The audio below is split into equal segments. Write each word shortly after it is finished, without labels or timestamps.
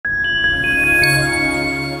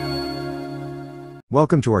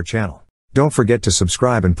Welcome to our channel. Don't forget to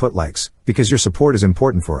subscribe and put likes, because your support is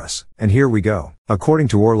important for us. And here we go. According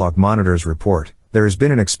to Orlog Monitor's report, there has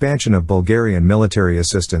been an expansion of Bulgarian military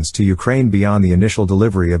assistance to Ukraine beyond the initial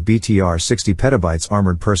delivery of BTR 60 petabytes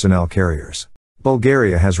armored personnel carriers.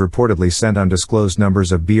 Bulgaria has reportedly sent undisclosed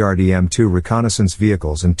numbers of BRDM-2 reconnaissance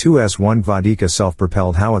vehicles and two S-1 Gvadika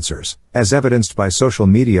self-propelled howitzers, as evidenced by social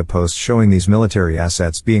media posts showing these military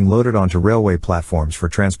assets being loaded onto railway platforms for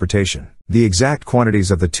transportation. The exact quantities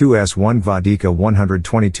of the two S-1 Gvadika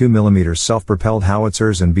 122mm self-propelled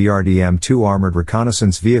howitzers and BRDM-2 armored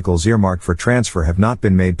reconnaissance vehicles earmarked for transfer have not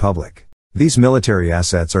been made public. These military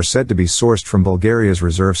assets are said to be sourced from Bulgaria's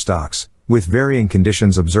reserve stocks, with varying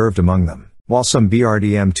conditions observed among them. While some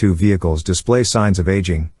BRDM-2 vehicles display signs of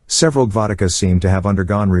aging, several Gvadikas seem to have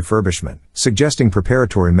undergone refurbishment, suggesting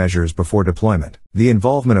preparatory measures before deployment. The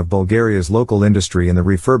involvement of Bulgaria's local industry in the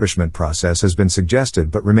refurbishment process has been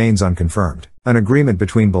suggested but remains unconfirmed. An agreement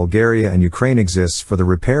between Bulgaria and Ukraine exists for the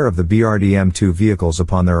repair of the BRDM-2 vehicles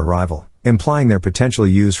upon their arrival, implying their potential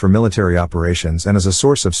use for military operations and as a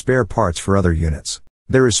source of spare parts for other units.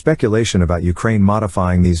 There is speculation about Ukraine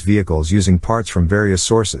modifying these vehicles using parts from various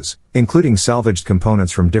sources, including salvaged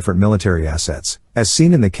components from different military assets, as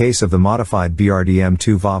seen in the case of the modified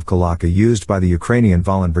BRDM-2 Vovkalaka used by the Ukrainian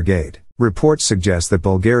Volyn Brigade. Reports suggest that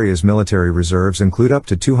Bulgaria's military reserves include up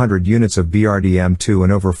to 200 units of BRDM-2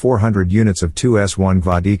 and over 400 units of 2S-1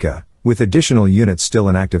 Gvadika, with additional units still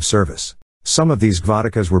in active service. Some of these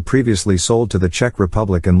Gvadikas were previously sold to the Czech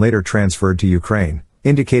Republic and later transferred to Ukraine,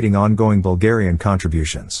 indicating ongoing Bulgarian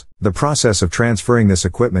contributions. The process of transferring this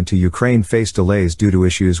equipment to Ukraine faced delays due to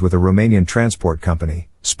issues with a Romanian transport company,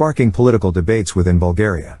 sparking political debates within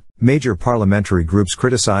Bulgaria. Major parliamentary groups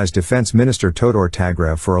criticized Defense Minister Todor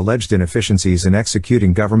Tagrev for alleged inefficiencies in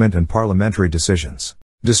executing government and parliamentary decisions.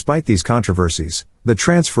 Despite these controversies, the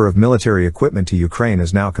transfer of military equipment to Ukraine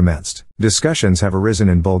has now commenced. Discussions have arisen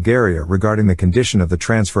in Bulgaria regarding the condition of the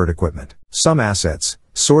transferred equipment. Some assets,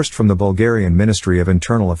 sourced from the Bulgarian Ministry of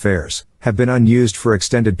Internal Affairs, have been unused for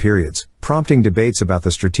extended periods, prompting debates about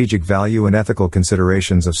the strategic value and ethical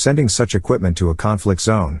considerations of sending such equipment to a conflict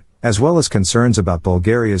zone, as well as concerns about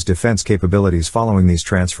Bulgaria's defense capabilities following these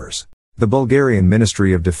transfers. The Bulgarian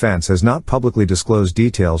Ministry of Defense has not publicly disclosed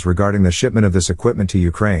details regarding the shipment of this equipment to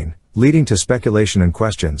Ukraine, leading to speculation and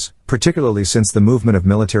questions, particularly since the movement of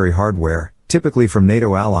military hardware, typically from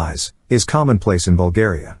NATO allies, is commonplace in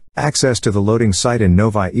Bulgaria. Access to the loading site in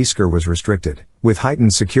Novi Iskar was restricted, with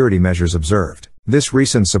heightened security measures observed. This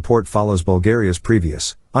recent support follows Bulgaria's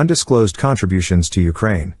previous, undisclosed contributions to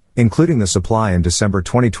Ukraine, including the supply in December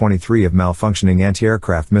 2023 of malfunctioning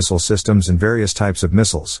anti-aircraft missile systems and various types of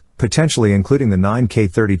missiles, potentially including the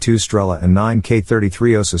 9K-32 Strela and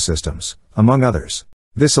 9K-33 OSA systems, among others.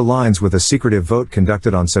 This aligns with a secretive vote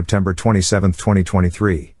conducted on September 27,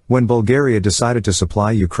 2023, when Bulgaria decided to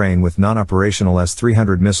supply Ukraine with non-operational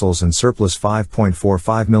S-300 missiles and surplus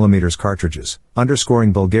 5.45mm cartridges,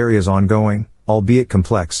 underscoring Bulgaria's ongoing, albeit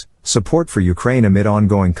complex, support for Ukraine amid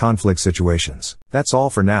ongoing conflict situations. That's all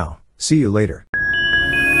for now. See you later.